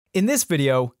In this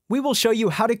video, we will show you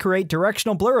how to create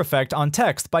directional blur effect on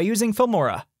text by using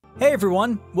Filmora. Hey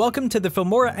everyone, welcome to the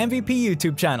Filmora MVP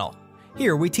YouTube channel.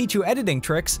 Here we teach you editing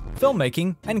tricks,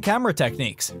 filmmaking, and camera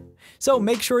techniques. So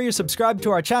make sure you're subscribed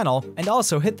to our channel and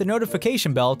also hit the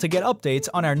notification bell to get updates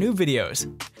on our new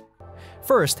videos.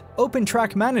 First, open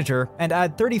Track Manager and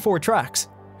add 34 tracks.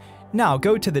 Now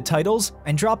go to the titles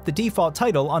and drop the default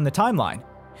title on the timeline.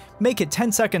 Make it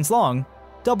 10 seconds long,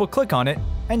 double-click on it,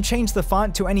 and change the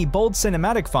font to any bold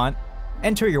cinematic font,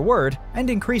 enter your word, and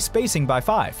increase spacing by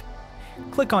 5.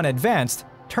 Click on Advanced,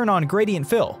 turn on Gradient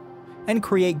Fill, and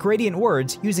create gradient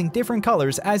words using different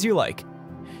colors as you like.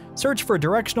 Search for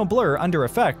Directional Blur under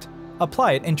Effect,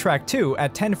 apply it in Track 2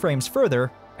 at 10 frames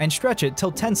further, and stretch it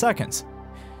till 10 seconds.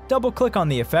 Double-click on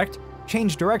the effect,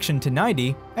 change direction to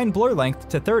 90, and blur length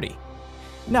to 30.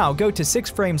 Now go to 6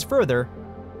 frames further.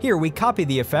 Here we copy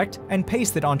the effect and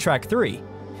paste it on Track 3.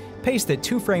 Paste it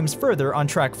 2 frames further on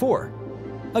Track 4.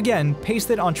 Again,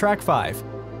 paste it on Track 5.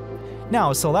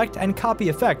 Now select and copy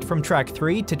effect from Track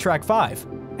 3 to Track 5,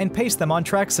 and paste them on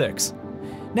Track 6.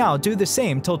 Now do the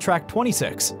same till Track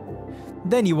 26.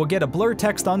 Then you will get a blur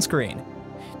text on screen.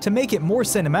 To make it more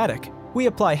cinematic, we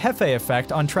apply Hefe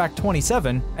effect on Track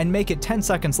 27 and make it 10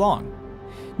 seconds long.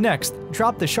 Next,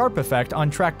 drop the Sharp effect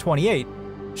on Track 28,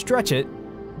 stretch it,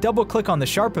 double-click on the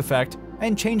Sharp effect,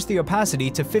 and change the opacity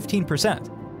to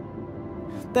 15%.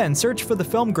 Then search for the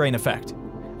Film Grain effect.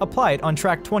 Apply it on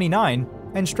Track 29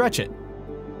 and stretch it.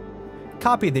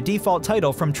 Copy the default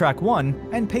title from Track 1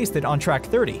 and paste it on Track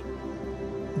 30.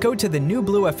 Go to the New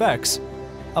Blue Effects,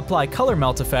 apply Color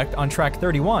Melt effect on Track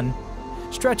 31,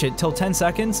 stretch it till 10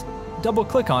 seconds,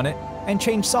 double-click on it, and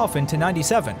change Soften to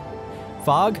 97,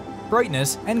 Fog,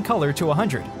 Brightness, and Color to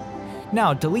 100.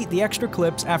 Now delete the extra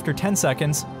clips after 10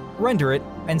 seconds, render it,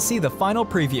 and see the final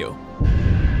preview.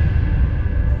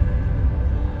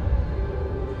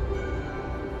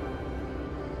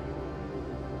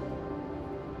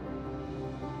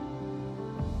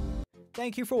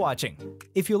 Thank you for watching.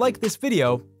 If you like this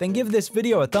video, then give this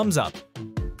video a thumbs up.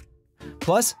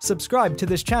 Plus, subscribe to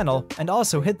this channel and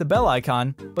also hit the bell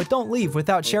icon, but don't leave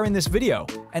without sharing this video,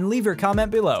 and leave your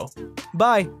comment below.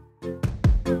 Bye!